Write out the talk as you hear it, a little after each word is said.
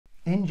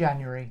In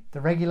January, the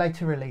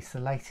regulator released the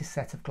latest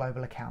set of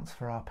global accounts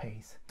for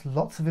RPs.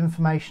 Lots of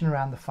information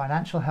around the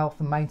financial health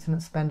and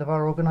maintenance spend of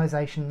our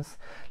organisations.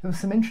 There were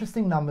some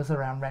interesting numbers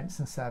around rents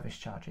and service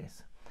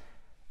charges.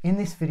 In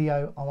this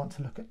video, I want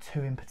to look at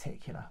two in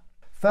particular.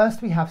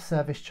 First, we have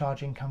service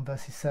charge income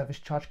versus service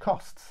charge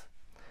costs.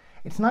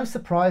 It's no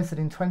surprise that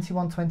in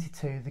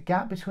 21-22, the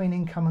gap between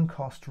income and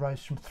cost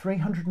rose from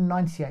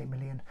 £398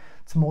 million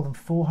to more than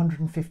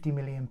 £450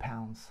 million.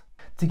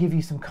 To give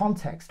you some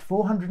context,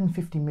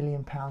 £450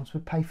 million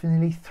would pay for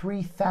nearly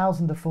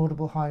 3,000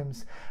 affordable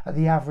homes at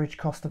the average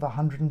cost of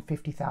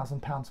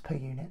 £150,000 per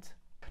unit.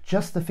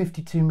 Just the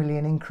 £52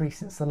 million increase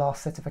since the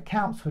last set of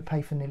accounts would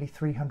pay for nearly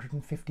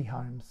 350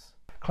 homes.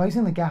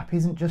 Closing the gap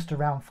isn't just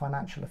around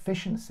financial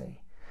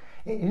efficiency,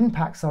 it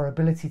impacts our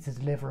ability to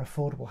deliver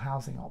affordable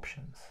housing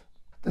options.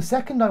 The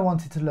second I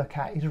wanted to look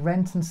at is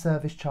rent and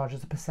service charge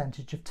as a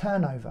percentage of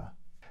turnover.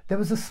 There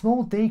was a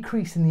small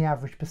decrease in the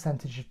average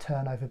percentage of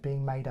turnover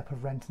being made up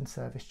of rent and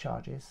service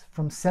charges,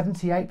 from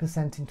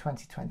 78% in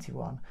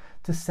 2021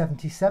 to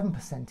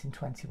 77% in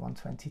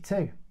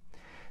 21-22.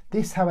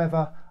 This,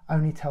 however,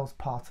 only tells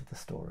part of the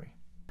story.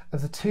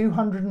 Of the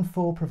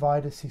 204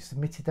 providers who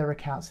submitted their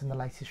accounts in the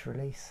latest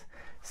release,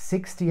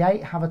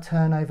 68 have a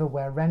turnover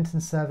where rent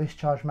and service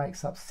charge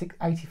makes up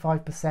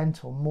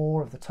 85% or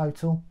more of the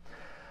total.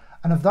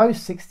 And of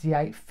those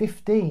 68,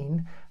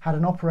 15 had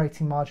an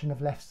operating margin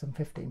of less than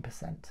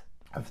 15%.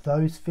 Of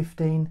those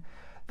 15,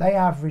 they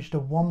averaged a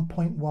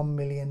 1.1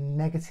 million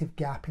negative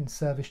gap in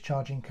service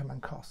charge income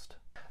and cost.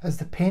 As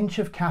the pinch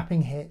of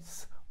capping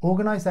hits,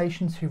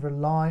 organisations who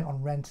rely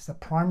on rent as a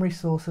primary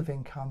source of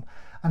income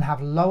and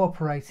have low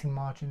operating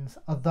margins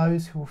are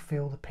those who will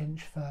feel the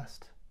pinch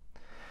first,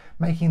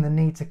 making the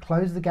need to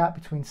close the gap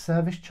between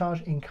service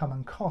charge income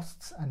and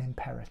costs an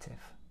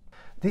imperative.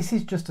 This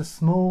is just a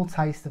small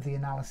taste of the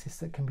analysis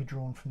that can be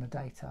drawn from the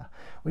data,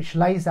 which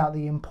lays out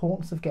the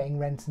importance of getting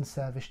rent and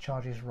service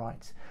charges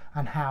right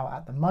and how,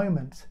 at the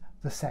moment,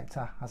 the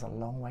sector has a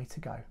long way to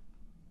go.